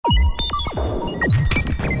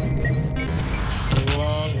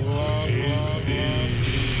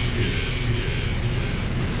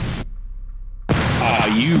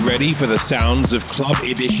you ready for the sounds of Club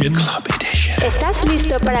Edition? Club Edition. ¿Estás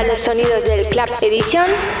listo para los sonidos del Club Edition?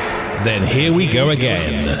 Then here we go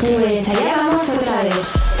again. Pues allá vamos otra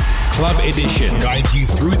vez. Club Edition guides you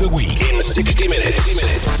through the week in 60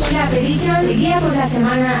 minutes. Club Edition guía por la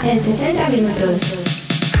semana en 60 minutos.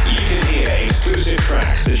 You can hear exclusive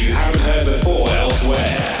tracks that you haven't heard before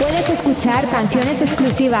elsewhere. Puedes escuchar canciones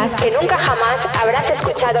exclusivas que nunca jamás habrás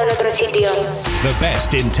escuchado en otro sitio. The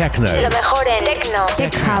best in techno. Lo mejor en techno,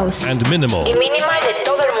 tech house and minimal. Y minimal de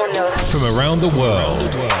todo el mundo. From around the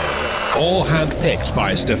world. All handpicked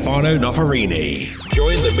by Stefano Noferini.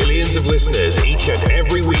 Join the millions of listeners each and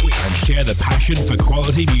every week and share the passion for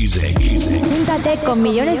quality music. Júntate con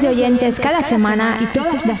millones de oyentes cada semana y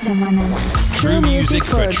todas las semanas. True music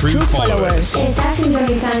for true followers. Estás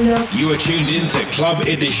sintonizando. You are tuned in to Club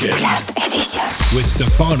Edition. Club Edition. With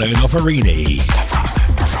Stefano Noferini.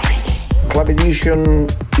 Club Edition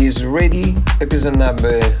is ready. Episode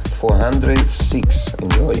number 406.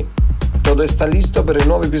 Enjoy. Todo está listo para el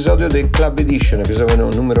nuevo episodio de Club Edition, episodio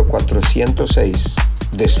número 406.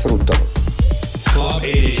 Disfrútalo. Club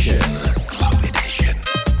Edition. Club Edition.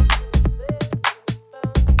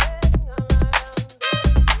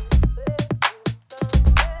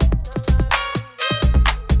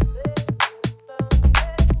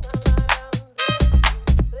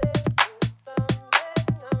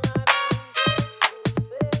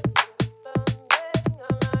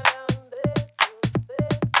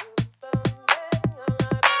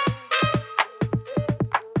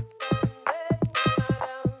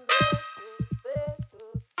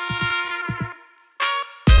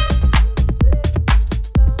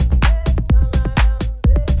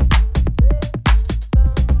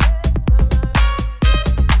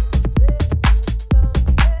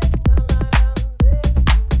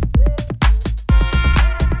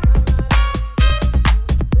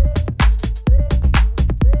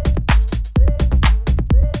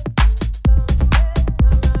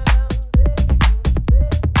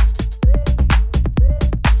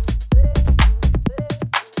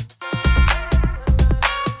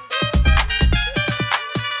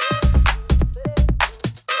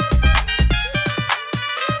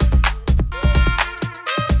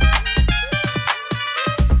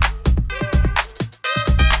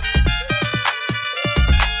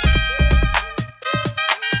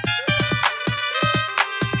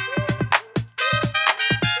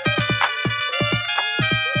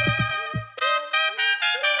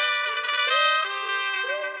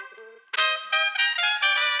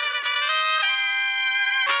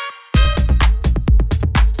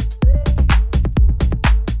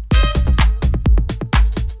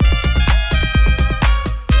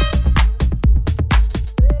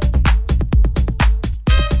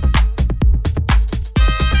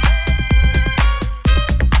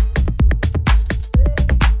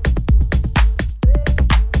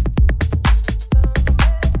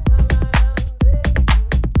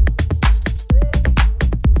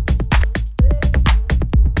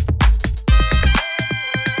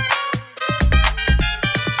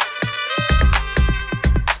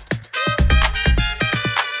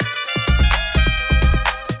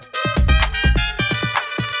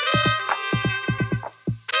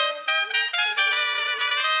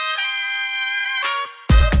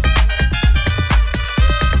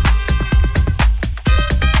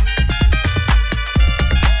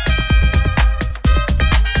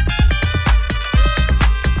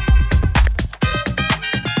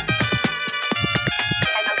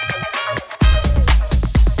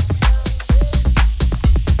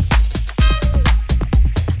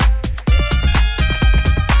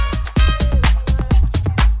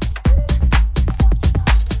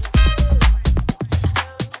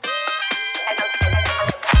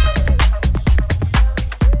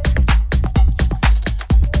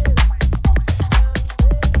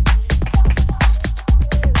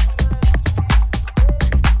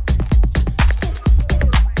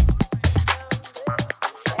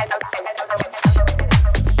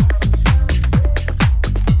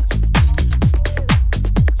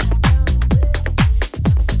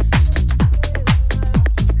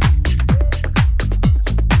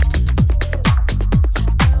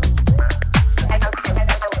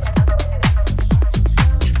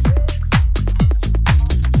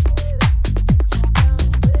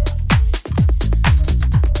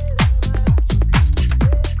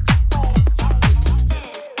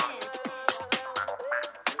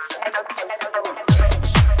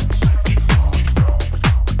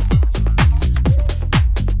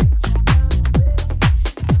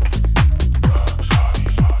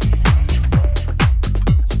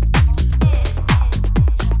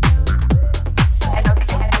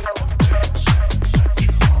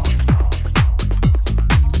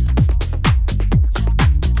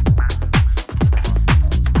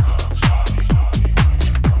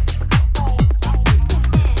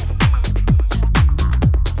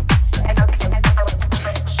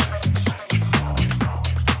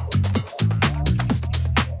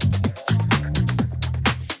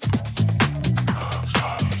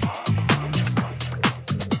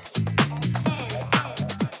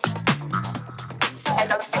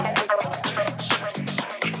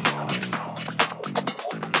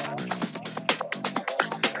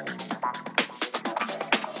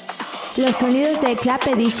 Los sonidos de Club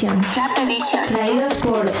Edition. Traídos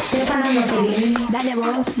por Stefano Noferini. Dale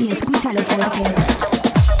voz y escúchalo fuerte.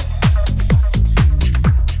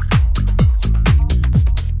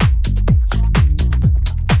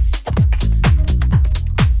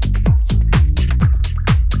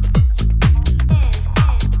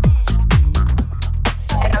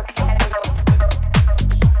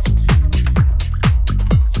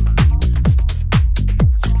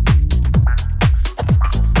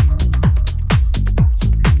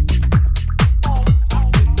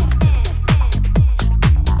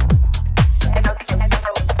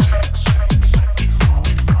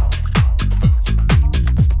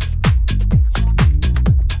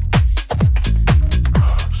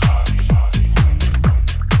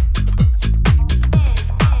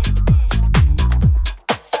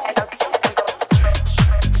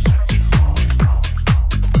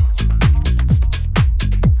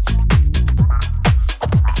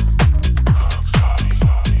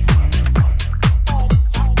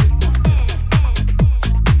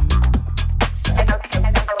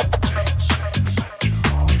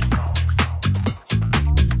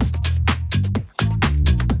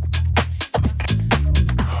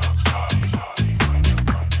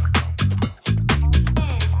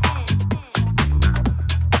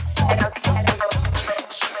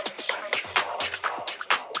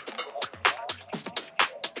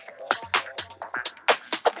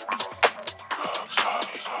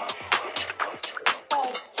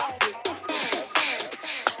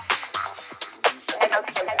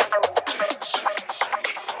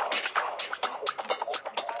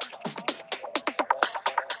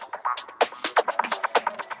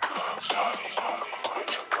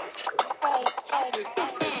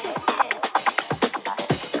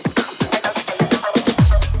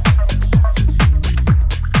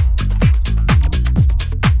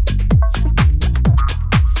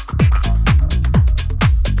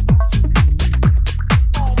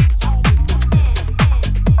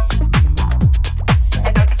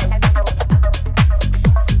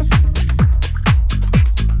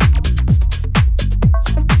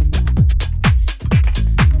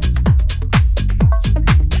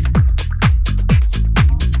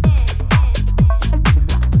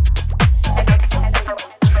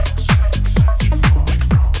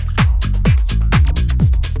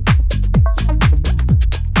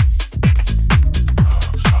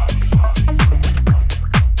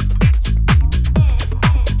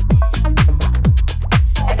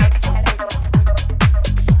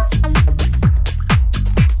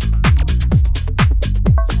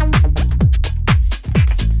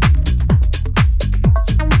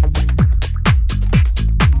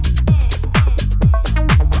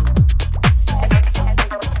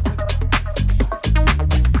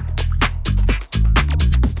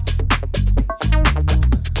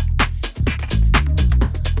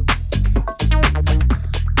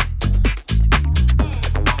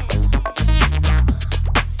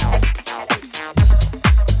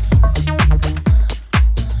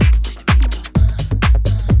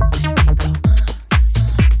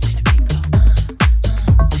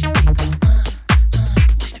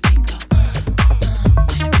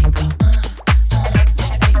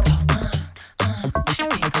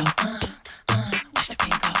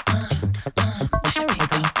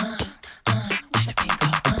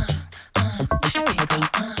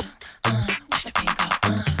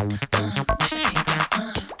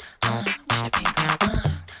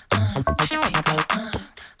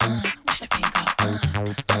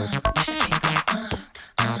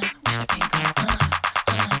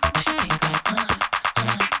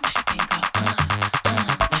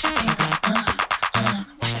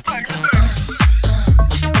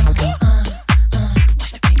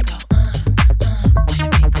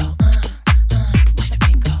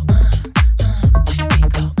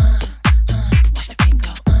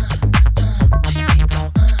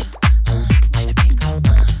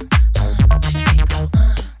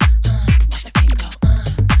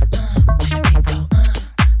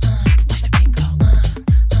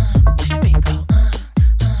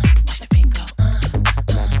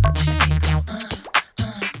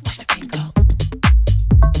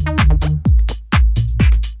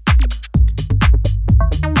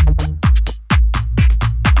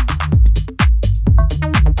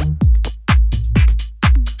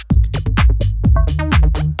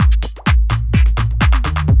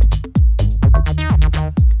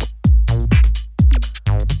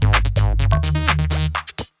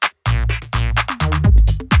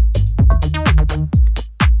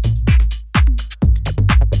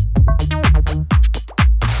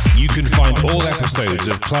 episodes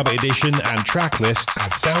of Club Edition and track lists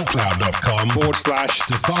at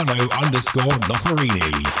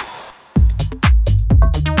soundcloud.com/Stefano_Noferini.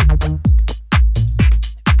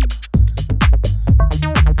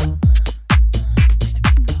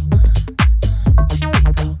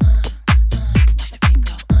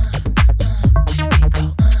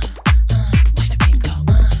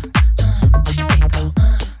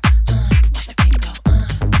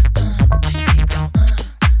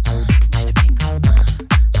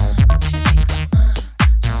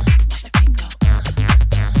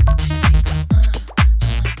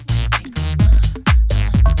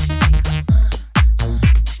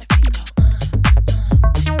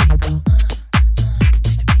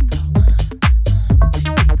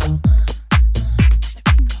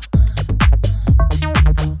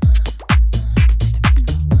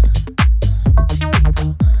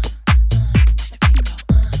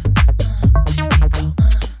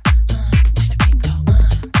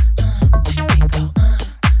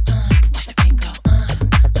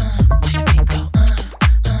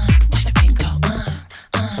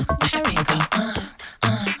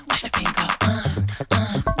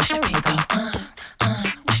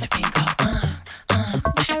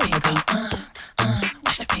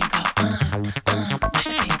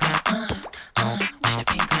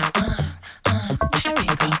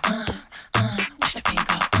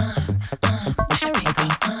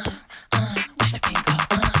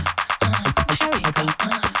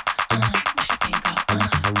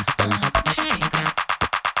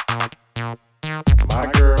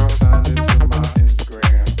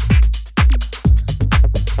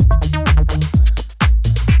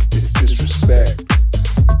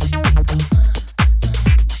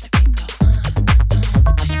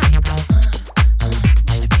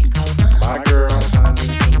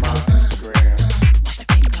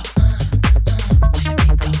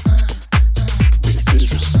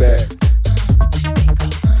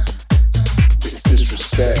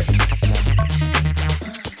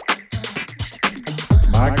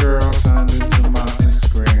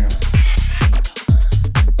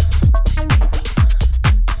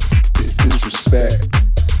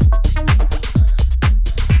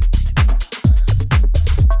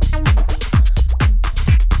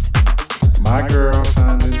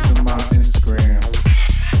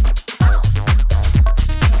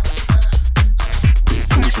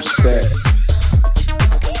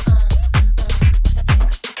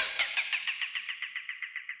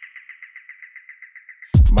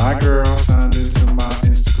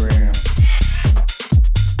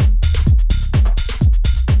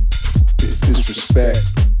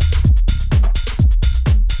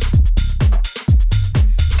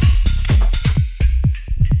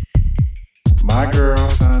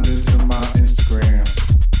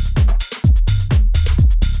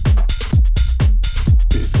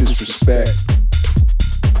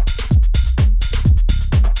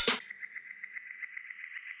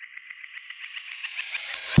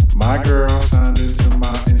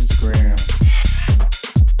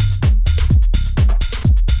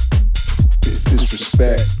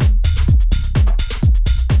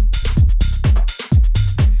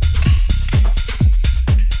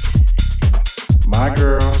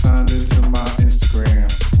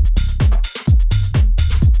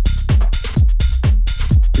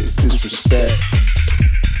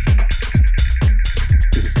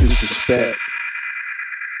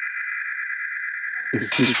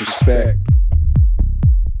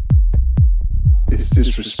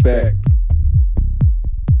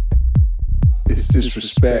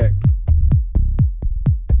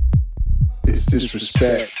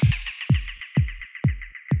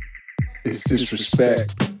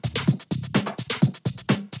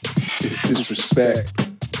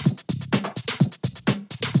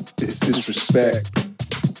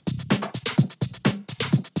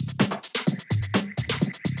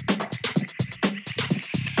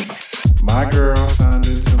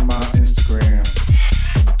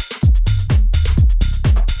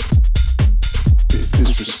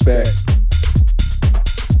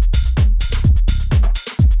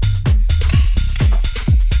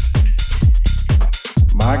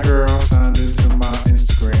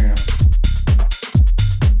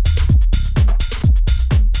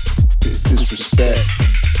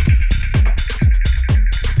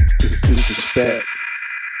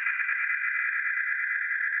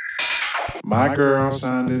 My girl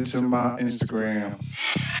signed into my Instagram.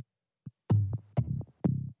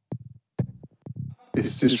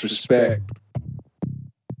 It's disrespect.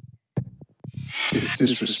 It's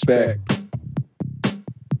disrespect.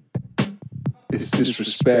 It's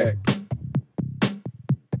disrespect.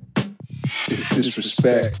 It's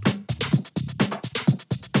disrespect.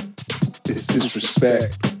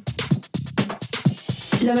 Disrespect.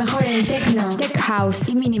 Lo mejor en techno, tech house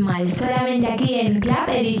y minimal, solamente aquí en Club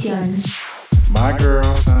Edition. My girl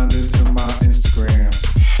signed into my Instagram.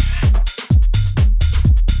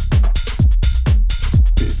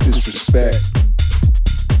 It's disrespect.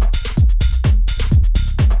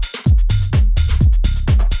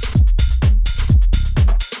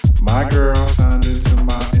 My girl signed into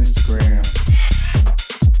my Instagram.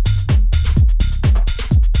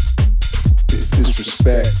 It's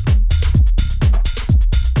disrespect.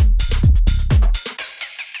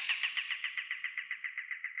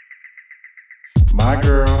 My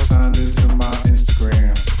girl signed into my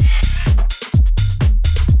Instagram.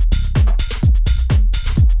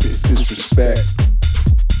 It's disrespect.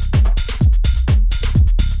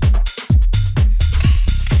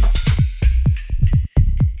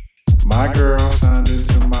 My girl signed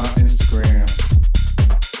into my Instagram.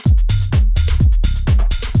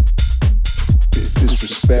 It's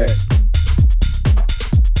disrespect.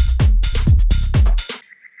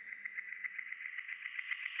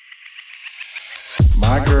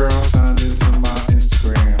 My girl signed into my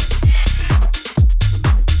Instagram.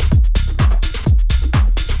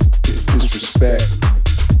 It's disrespect.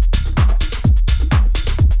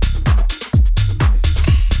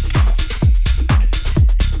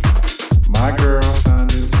 My girl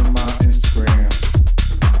signed into my Instagram.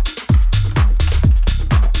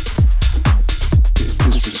 It's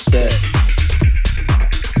disrespect.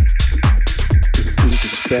 It's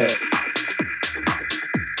disrespect.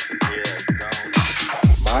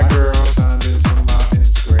 My girl signed into my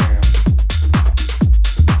Instagram.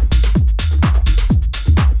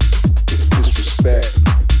 It's disrespect.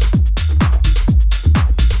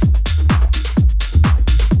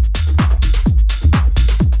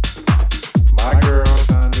 My girl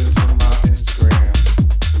signed into my Instagram.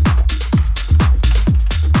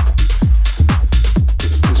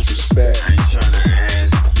 It's disrespect. I ain't tryna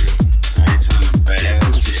ask you, I ain't tryna beg It's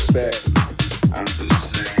you. disrespect. I'm just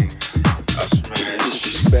saying, I'll smash you.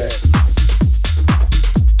 Disrespect.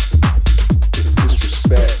 It's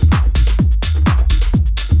disrespect.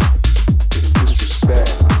 It's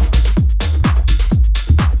disrespect.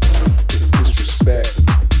 It's disrespect.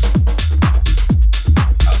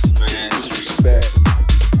 I'll smash you. Disrespect.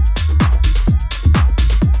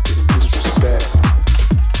 It's disrespect.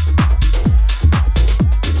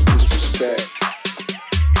 It's disrespect.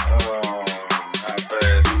 Oh, how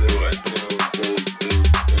fast do I do?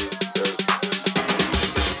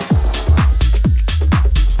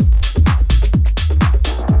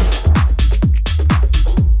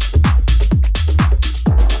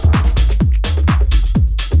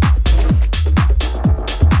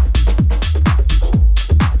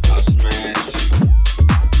 I'll smash you.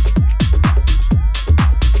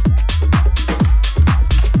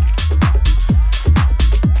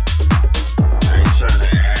 I ain't tryna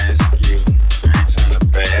ask you, I ain't tryna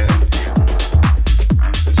beg you.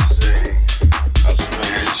 I'm just saying, I'll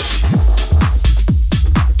smash you.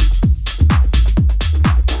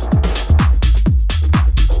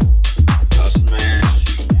 I'll smash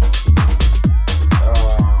you.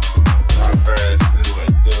 Oh, how fast do I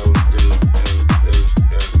do?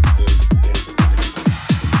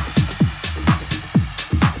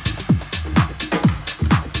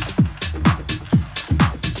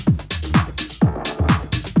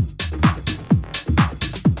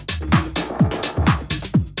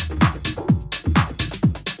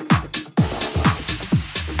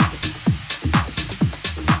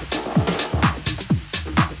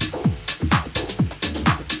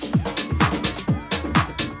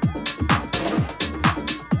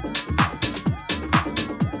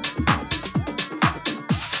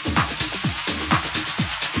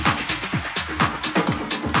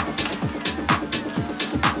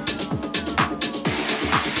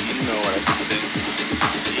 You know what I say.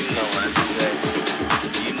 You know what I say.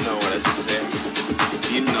 You know what I say.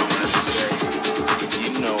 You know what I say. You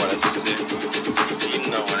know what I say. You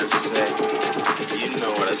know what I say. You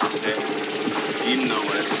know what I say. You know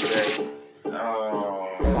what I say.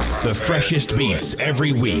 Oh. The freshest beats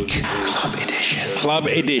every week. Club Edition. Club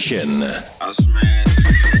Edition. I'll smash.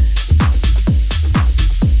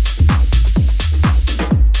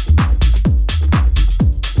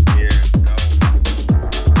 Yeah, go.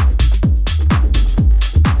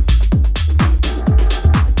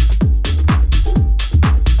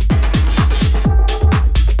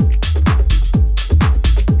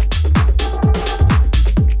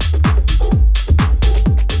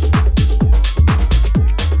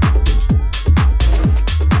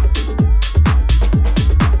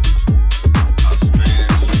 I'll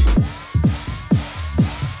smash.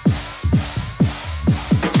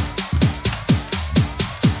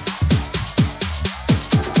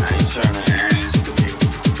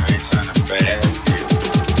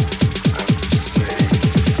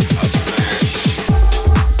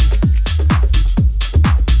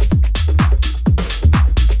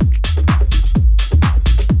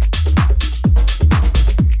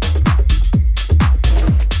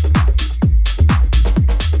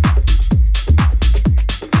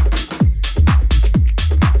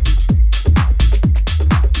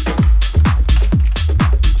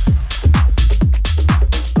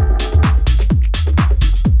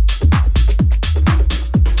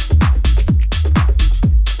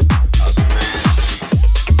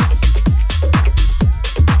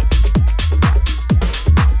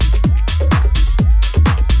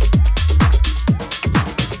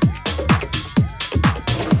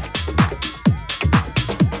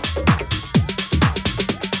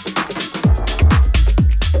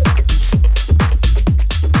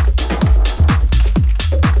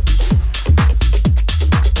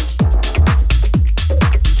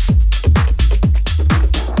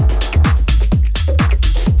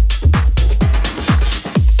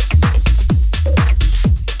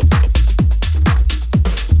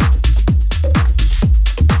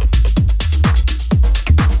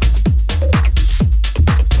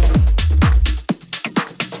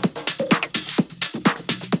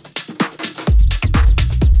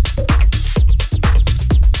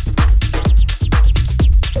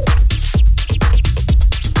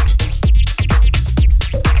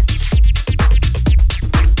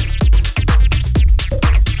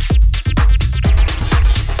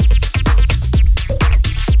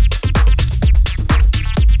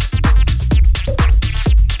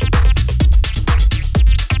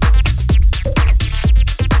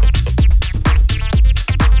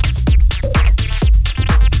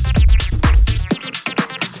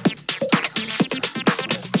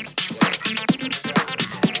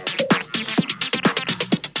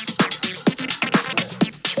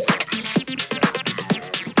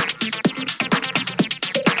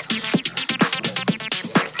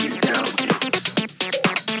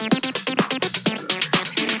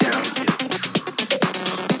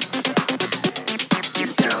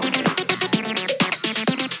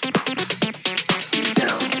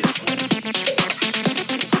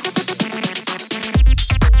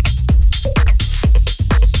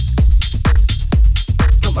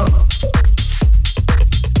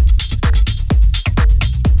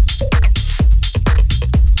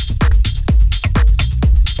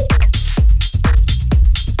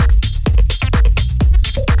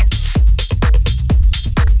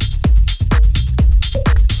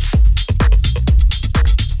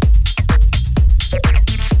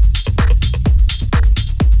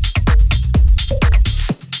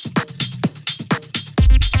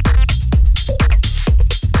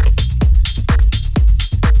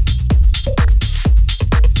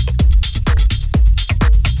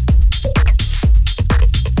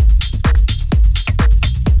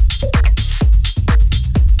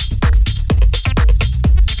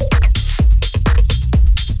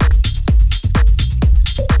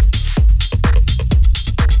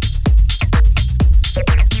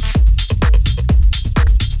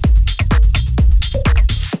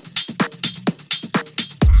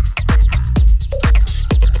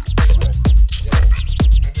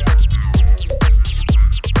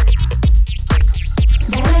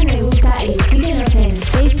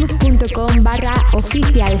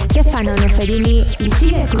 a Stefano Noferini y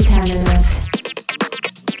sigue escuchándonos.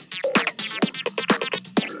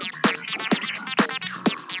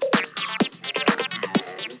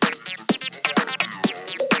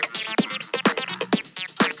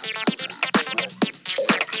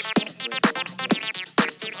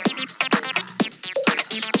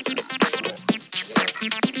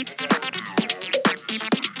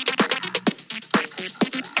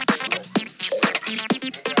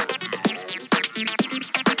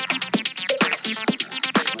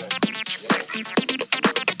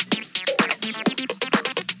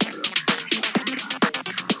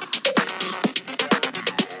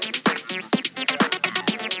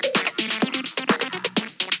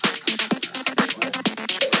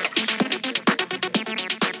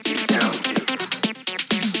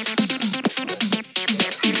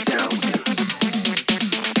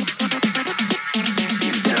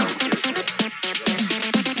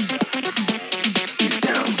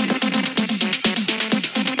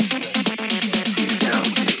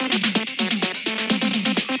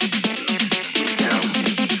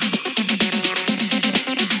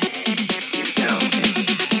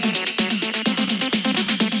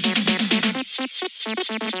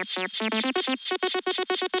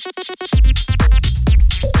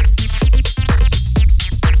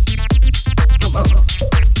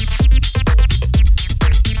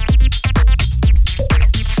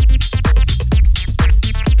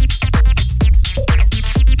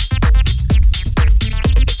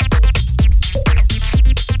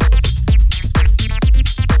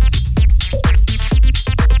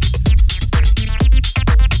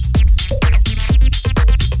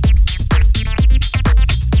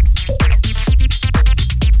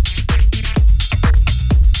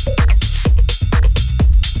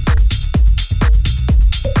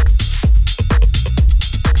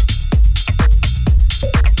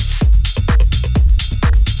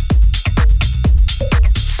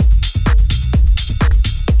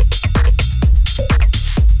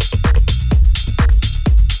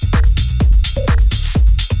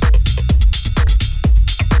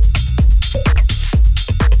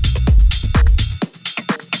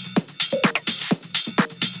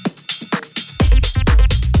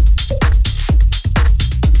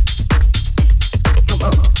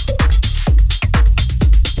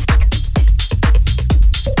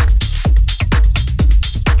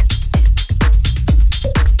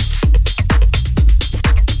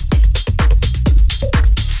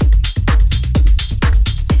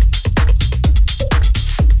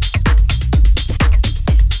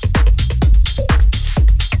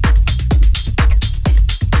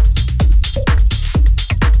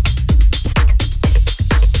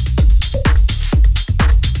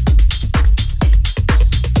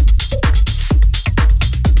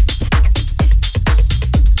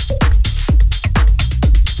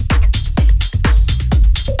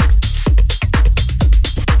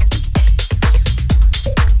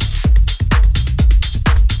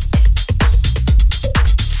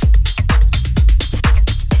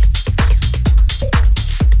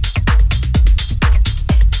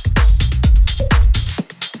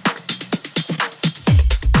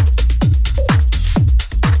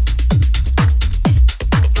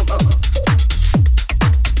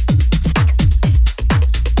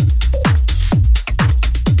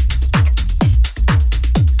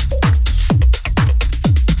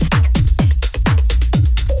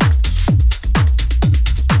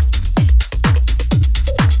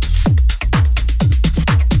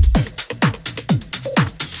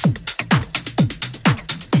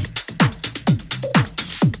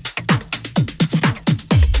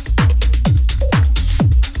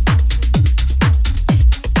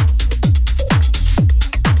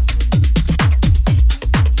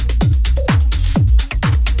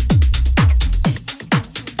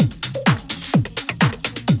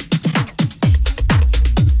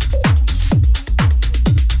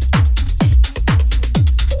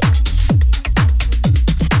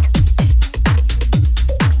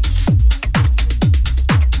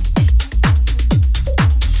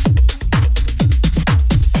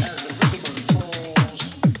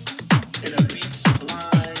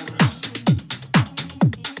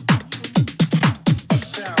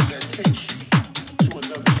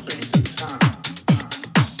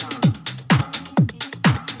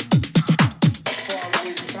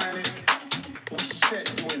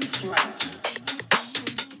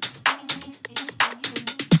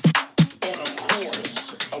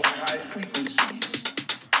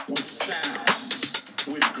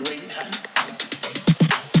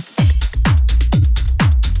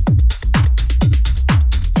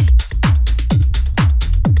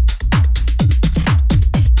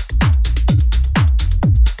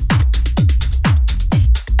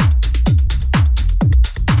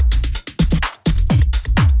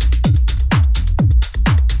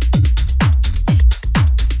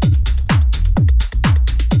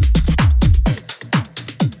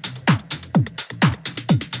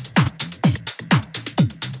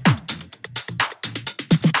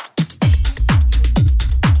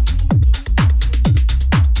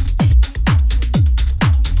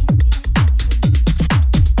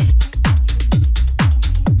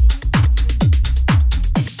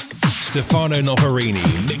 Stefano Noferini,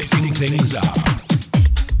 mixing things up.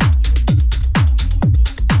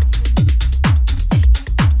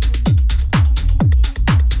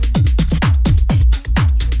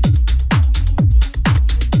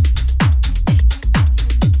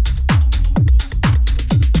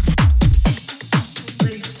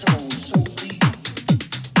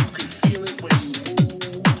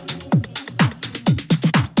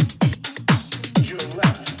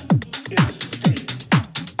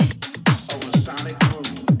 Sonic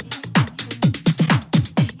groove.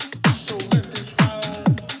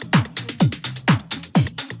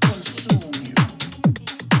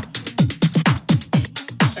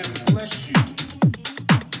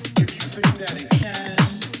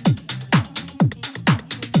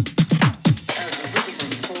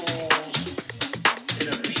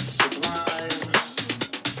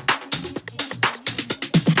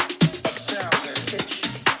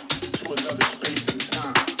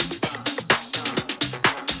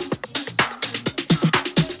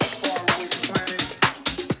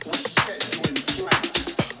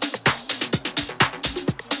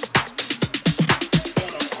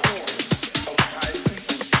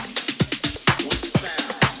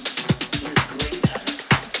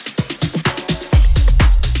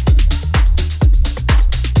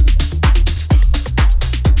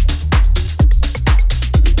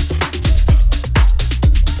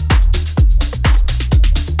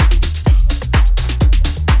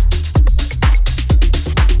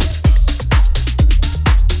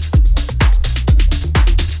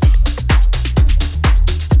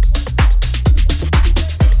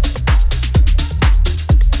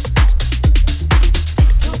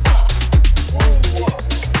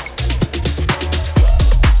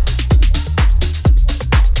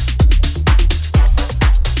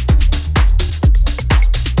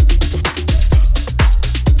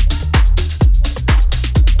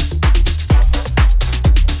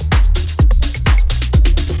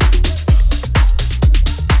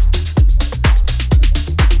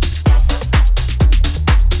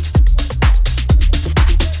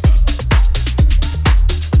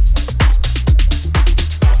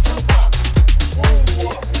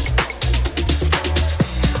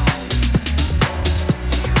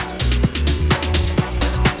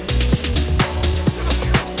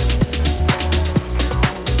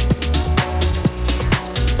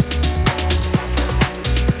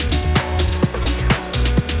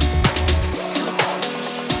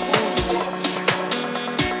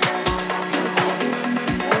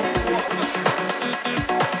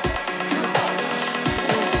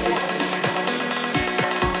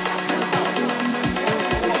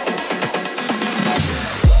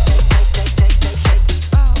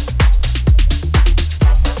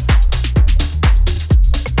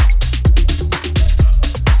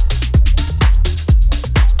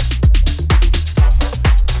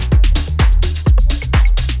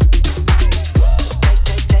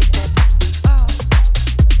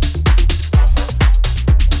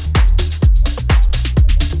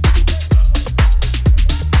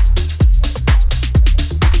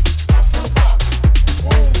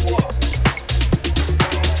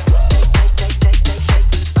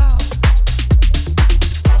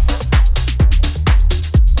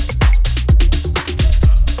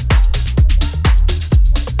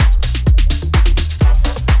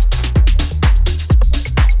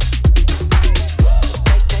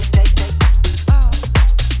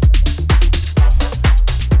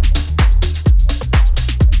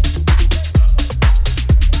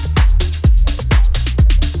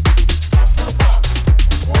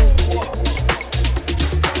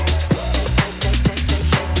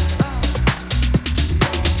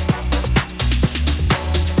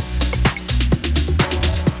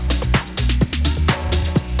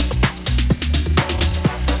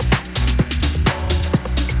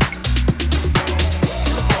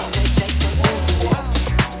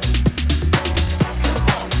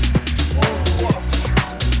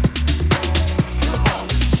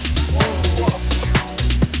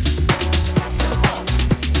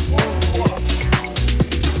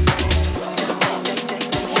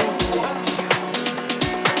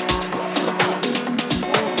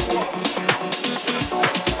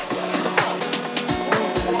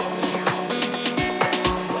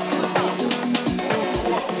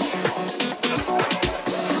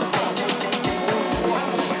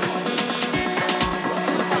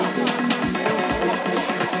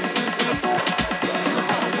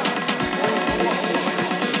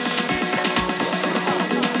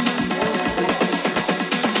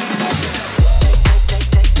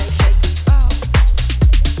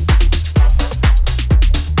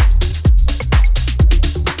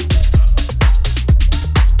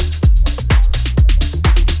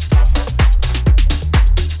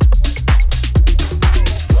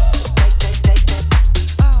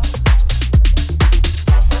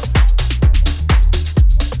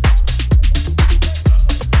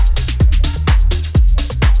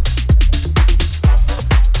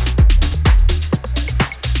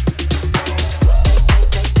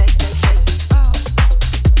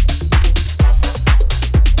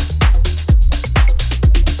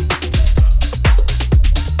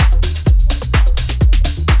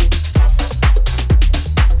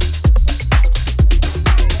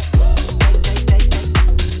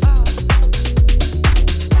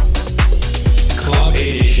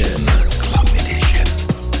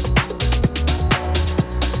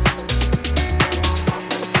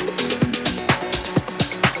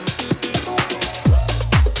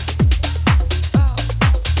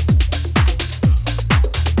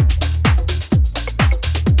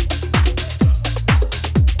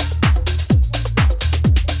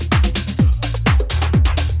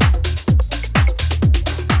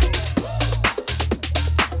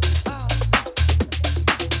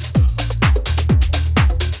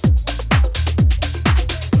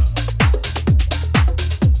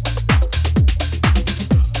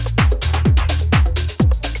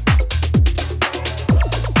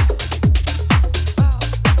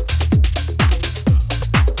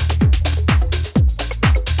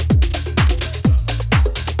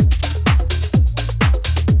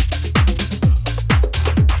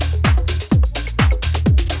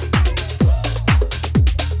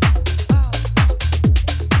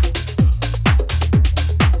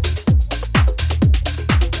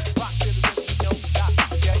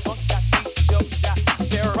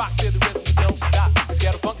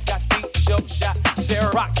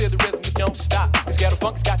 Sarah rock to the rhythm, you don't stop. This ghetto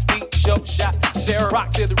funk's got to beat, show shot. Sarah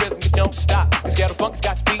rock to the rhythm, you don't stop. This ghetto funk's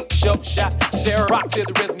got to beat, show shot. Sarah rock to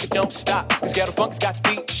the rhythm, you don't stop. This ghetto funk's got to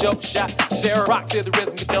beat, show shot. Sarah rock to the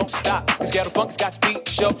rhythm, you don't stop. This ghetto funk's got to beat,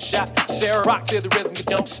 show shot. Sarah rock to the rhythm, you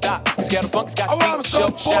don't stop. This ghetto funk's got to beat,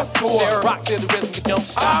 show shot. Sarah rock to the rhythm, you don't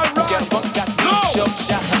stop. This ghetto funk's got to beat, show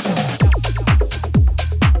shot.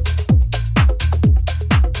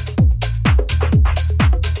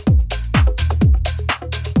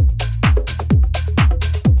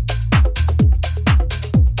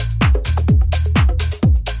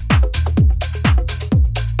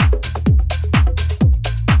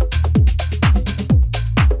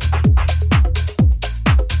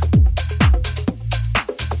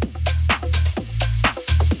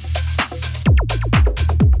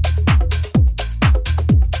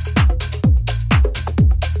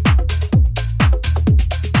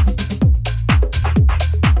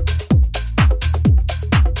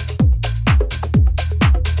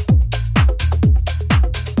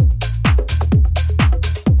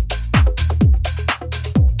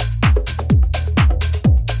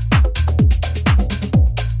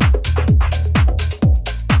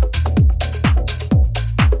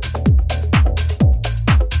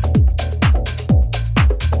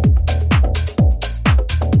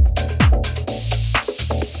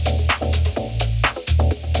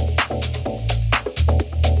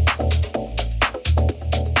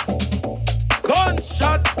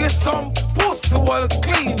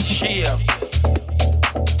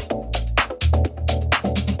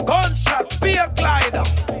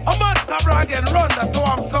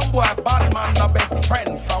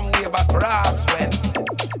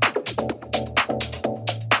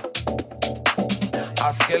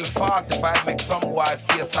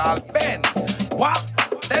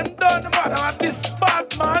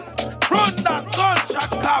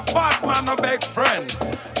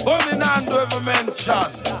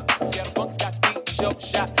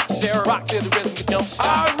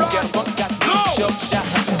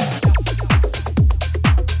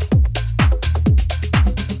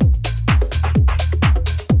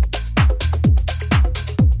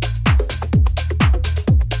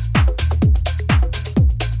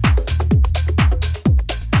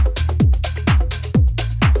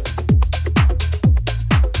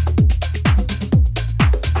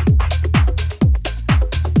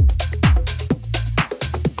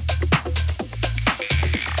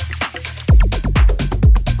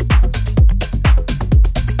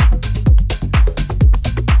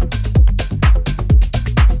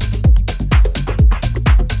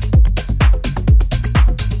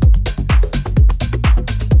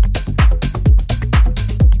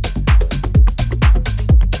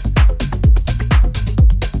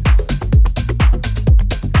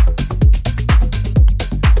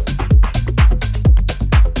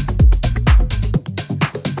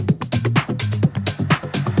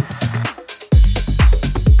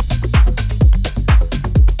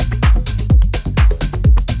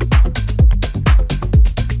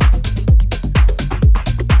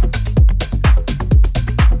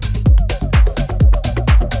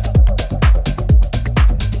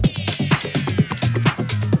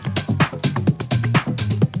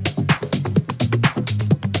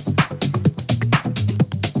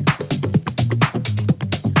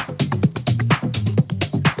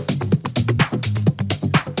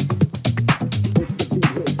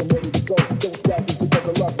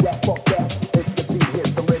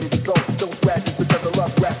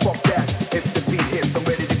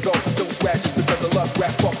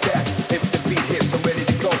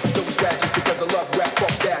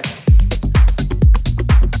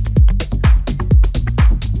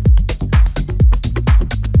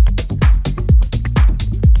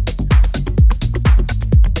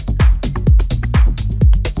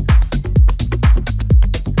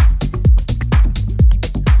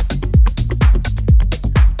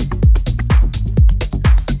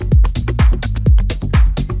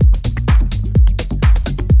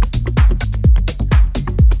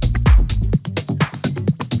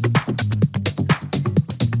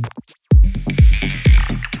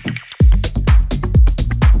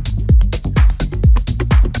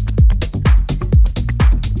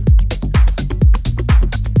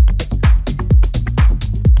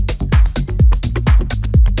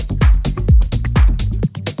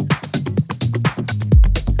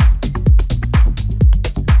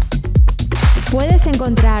 Puedes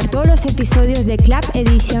encontrar todos los episodios de Club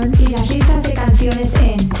Edition y las listas de canciones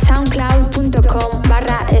en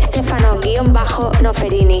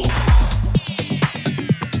soundcloud.com/Stefano_Noferini.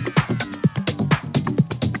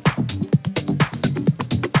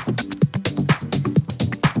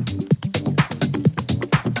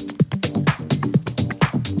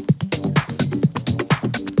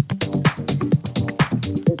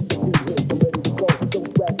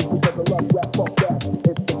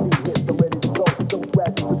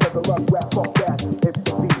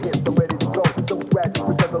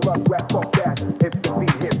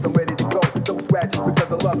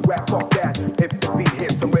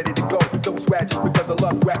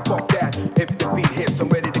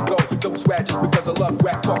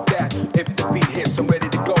 that. If the beat hits, I'm ready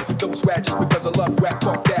to go. Don't swag just because I love rap,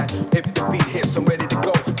 fuck that. If the beat hits, I'm ready to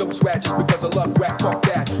go. Don't swag just because I love rap, fuck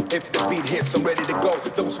that. If the beat hits, I'm ready to go.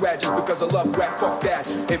 Don't swag just because I love rap, fuck that.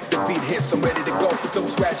 If the beat hits, I'm ready to go. Don't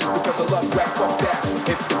swag just because I love rap, fuck that.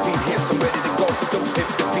 If the beat hits, I'm ready to go. Don't if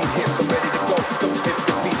the beat hits, I'm ready to go. Don't if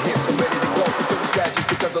the beat hits, I'm ready to go. Don't swag just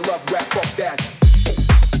because I love rap, fuck that.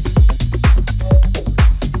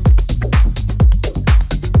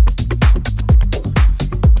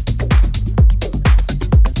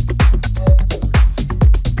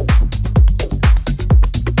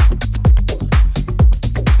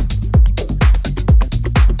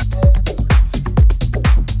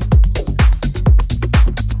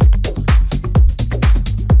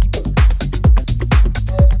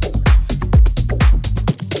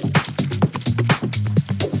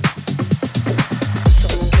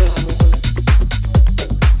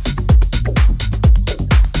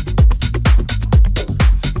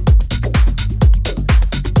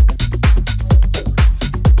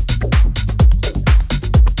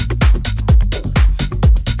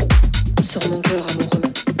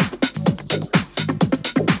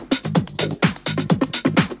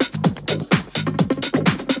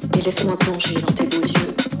 Laisse-moi plonger dans tes beaux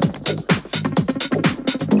yeux.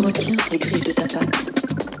 Retiens les griffes de ta patte.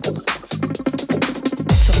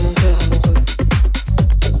 Sur mon cœur amoureux.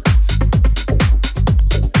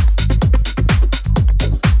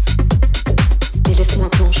 Et laisse-moi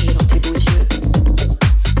plonger dans tes beaux yeux.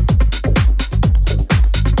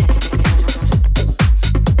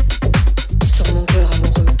 Sur mon cœur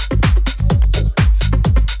amoureux.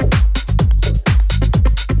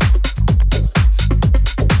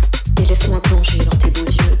 Laisse-moi plonger dans tes beaux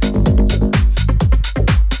yeux,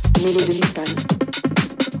 mêlés de métal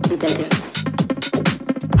et daguerre.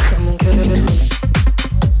 Sur mon cœur amoureux.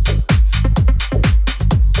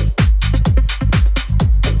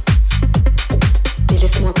 Et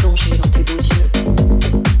laisse-moi plonger dans tes beaux yeux,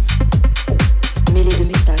 mêlés de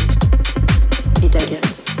métal et daguerre.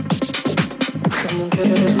 Sur mon cœur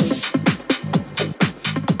amoureux.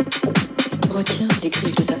 Retiens les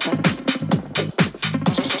griffes de ta patte.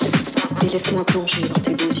 Et laisse-moi plonger dans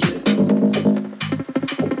tes beaux yeux,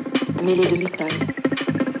 mêlés de métal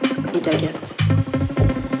et d'agate,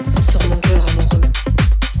 sur mon cœur amoureux.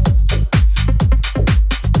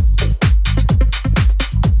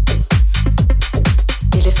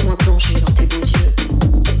 Et laisse-moi plonger dans tes beaux yeux,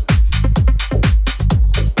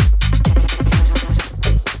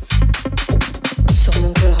 sur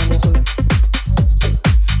mon cœur amoureux.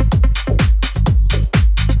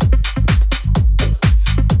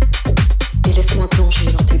 Laisse-moi plonger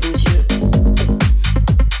dans tes beaux yeux.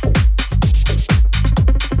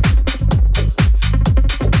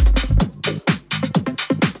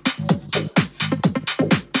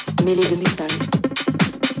 Mêlés de métal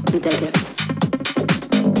et daguerre.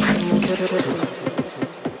 Mon cœur heureux.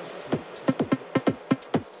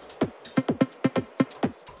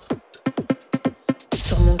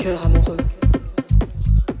 Sur mon cœur amoureux.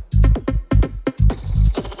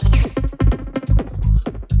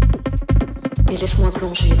 Et laisse-moi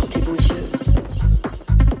plonger dans tes beaux yeux.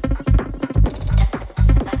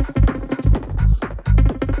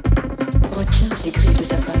 Retiens les griffes de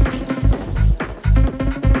ta patte.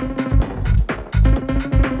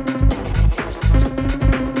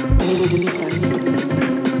 Mêlés de métal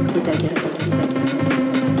et d'agate.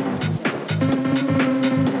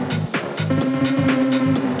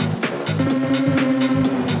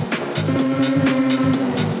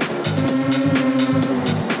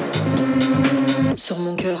 Sur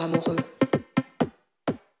mon cœur amoureux.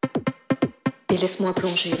 Et laisse-moi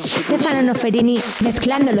plonger dans tes beaux yeux. Stefano Noferini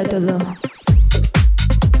mezclándolo todo.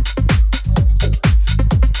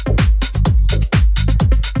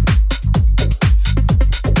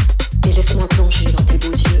 Et laisse-moi plonger dans tes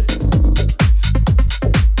beaux yeux.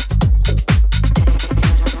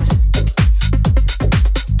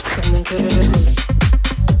 Sur mon cœur heureux.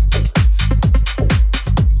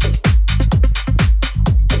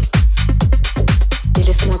 Et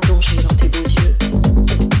laisse-moi plonger dans tes beaux yeux,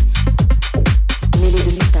 mêlés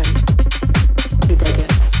de métal et daguerre.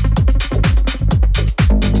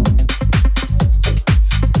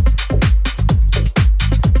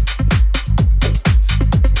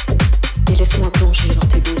 Et laisse-moi plonger dans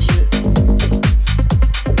tes beaux yeux,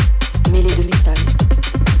 mêlés de métal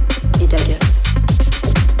et daguerre.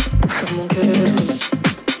 Sur mon cœur heureux.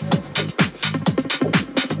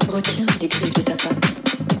 Retiens les griffes de ta patte.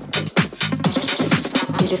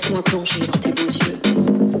 Et laisse-moi plonger dans tes beaux yeux,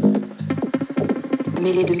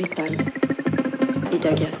 mêlés de métal et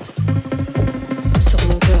d'agate, sur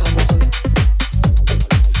mon cœur amoureux.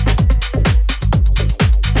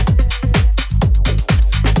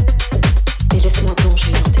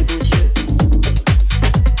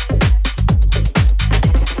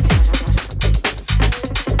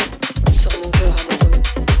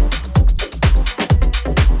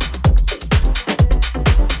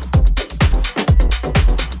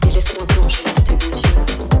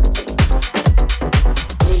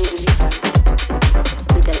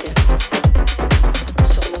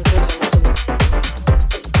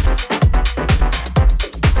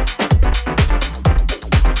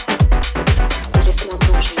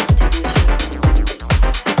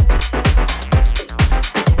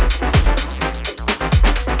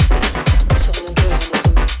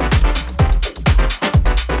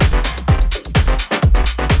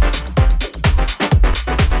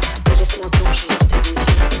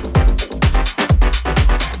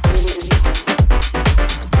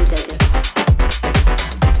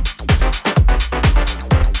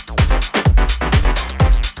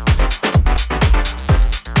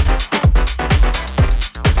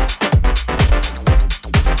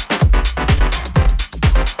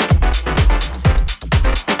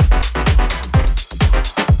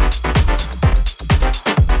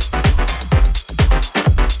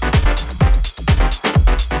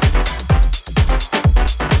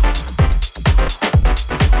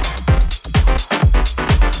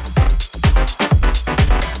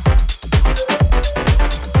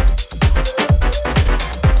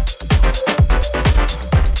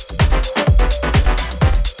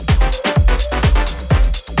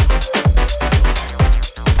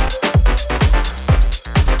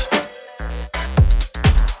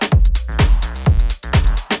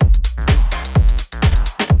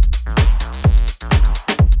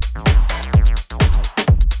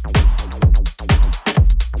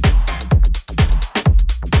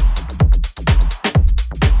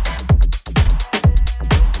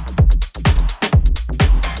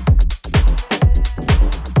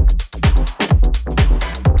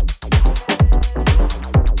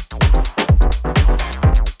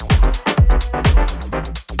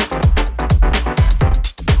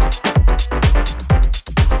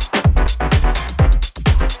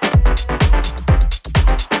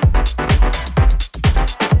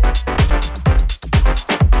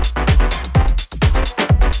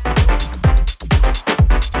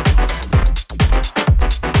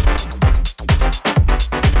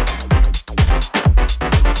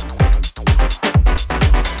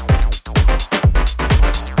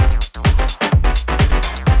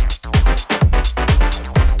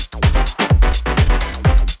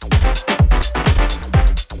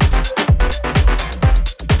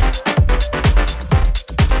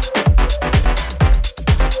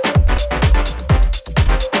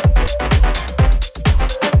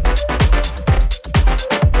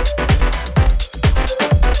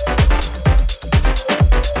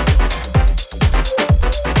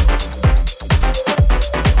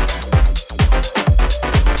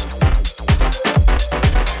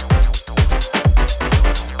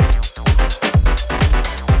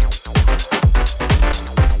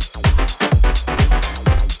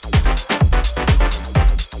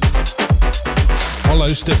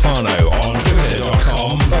 follow Stefano on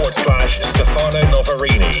twitter.com/Stefano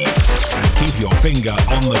Novarini and keep your finger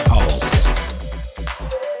on the pulse.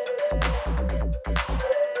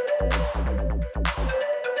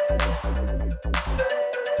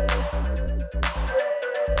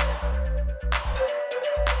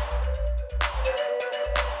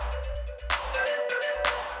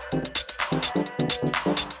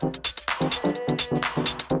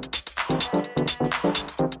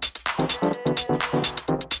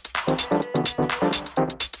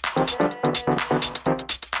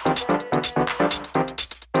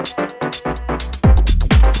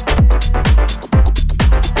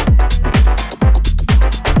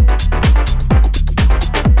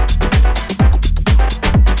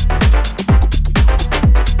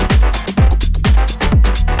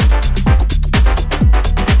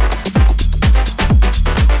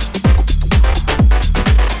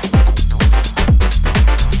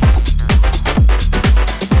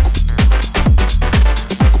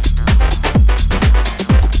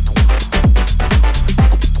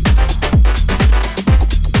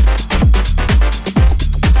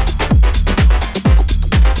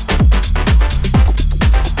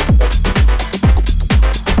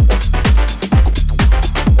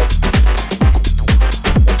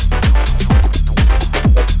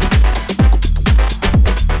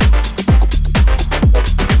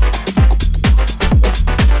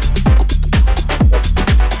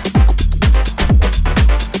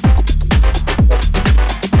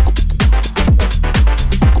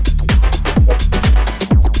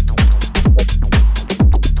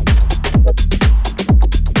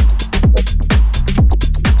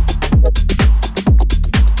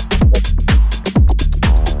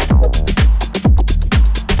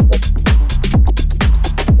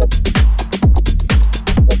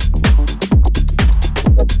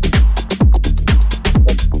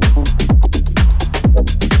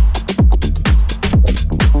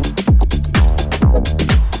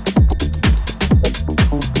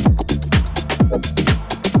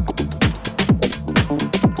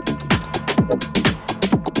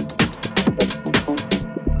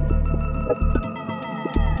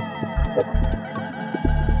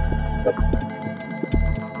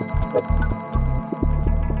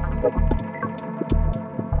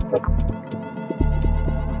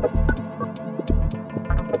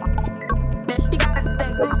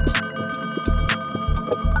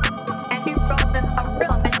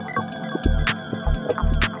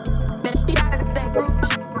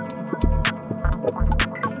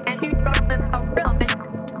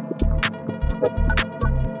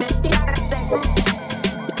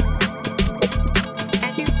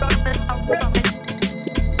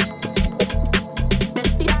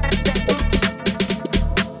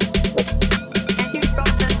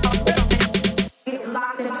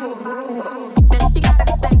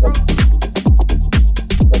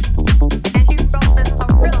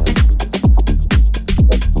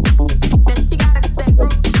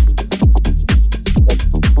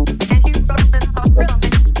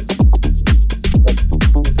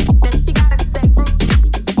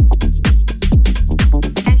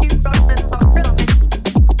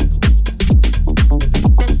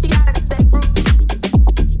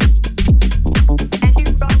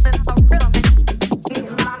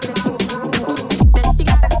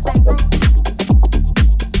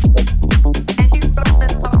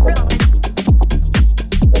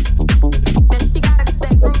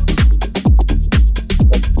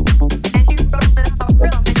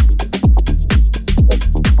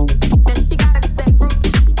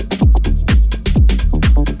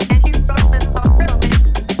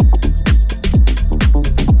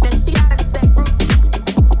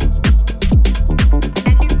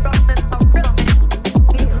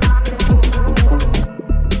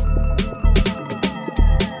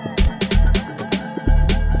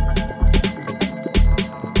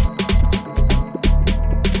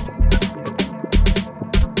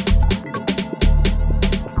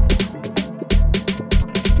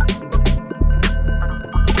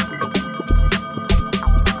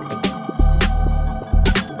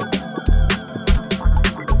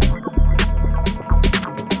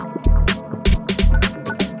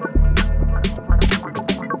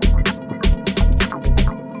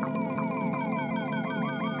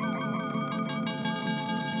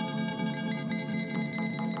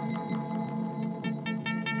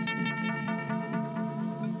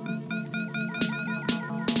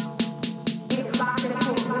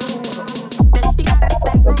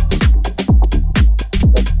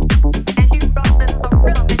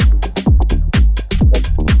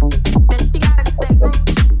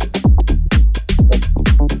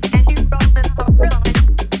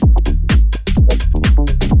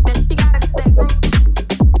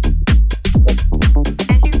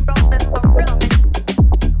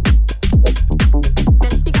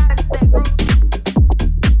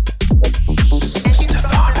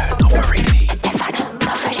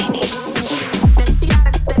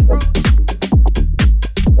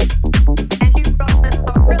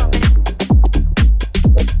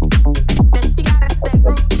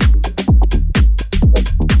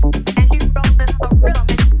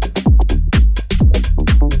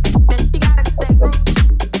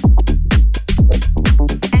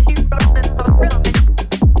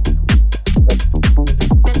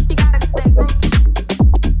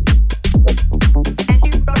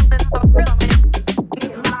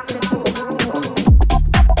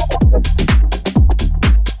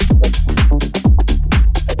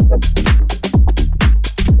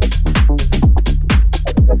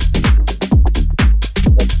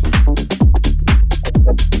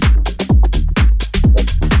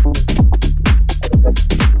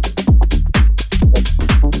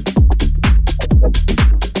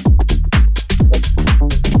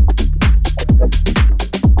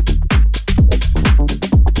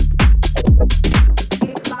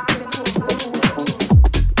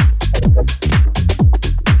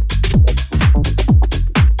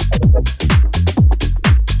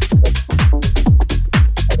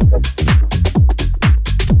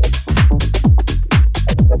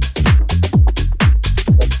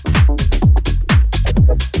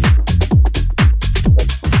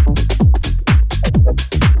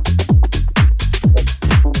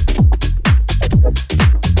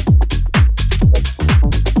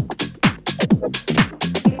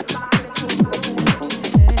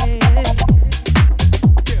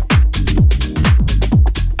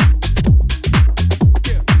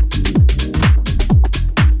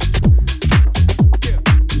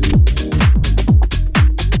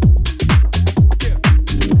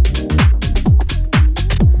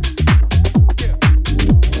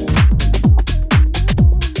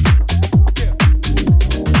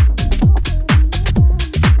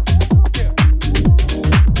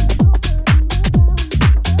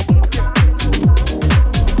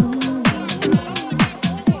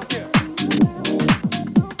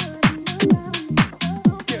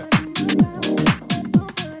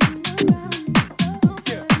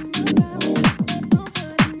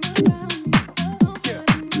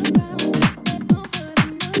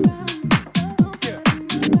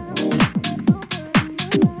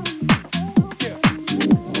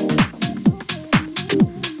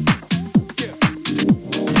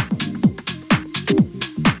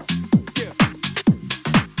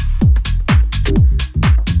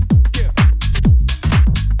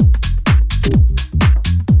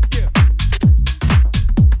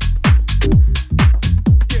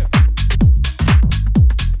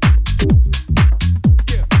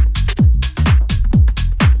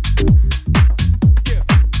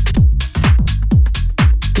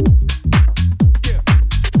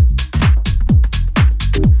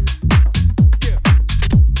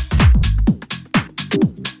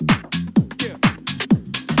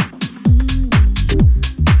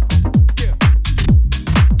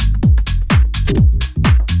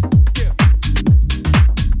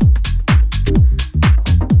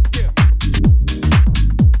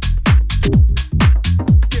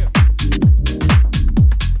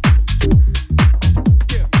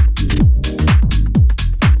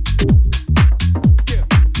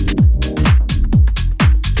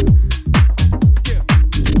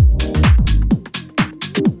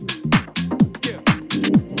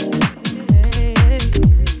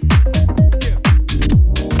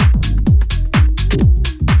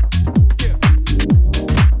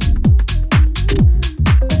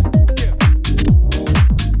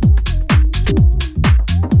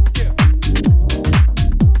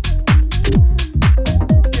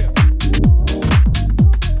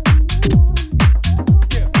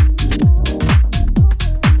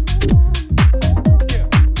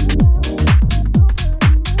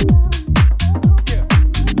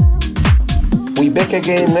 back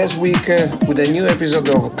again next week with a new episode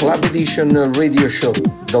of Club Edition Radio Show.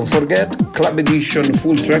 Don't forget, Club Edition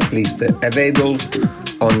full track list available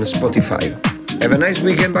on Spotify. Have a nice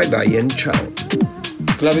weekend, bye bye and ciao.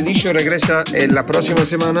 Club Edition regresa la próxima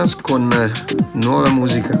semana con nueva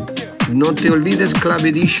música. No te olvides, Club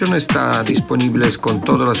Edition está disponible con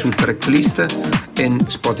toda su tracklist en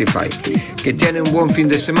Spotify. Que tiene un buon fin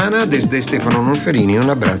de semana desde Stefano Noferini. Un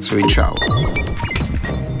abbraccio e ciao.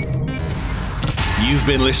 You've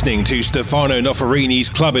been listening to Stefano Noferini's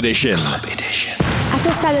Club Edition. Has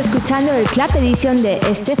estado escuchando el Club Edition de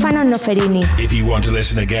Stefano Noferini. If you want to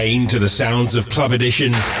listen again to the sounds of Club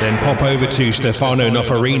Edition, then pop over to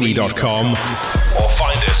stefanonoferini.com or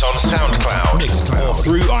find us on SoundCloud, Mixcloud, or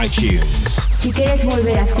through iTunes. Si quieres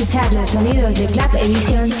volver a escuchar los sonidos de Club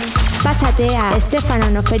Edition, pásate a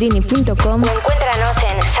stefanonoferini.com o encuéntranos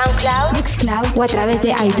en SoundCloud, Mixcloud o a través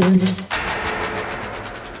de iTunes.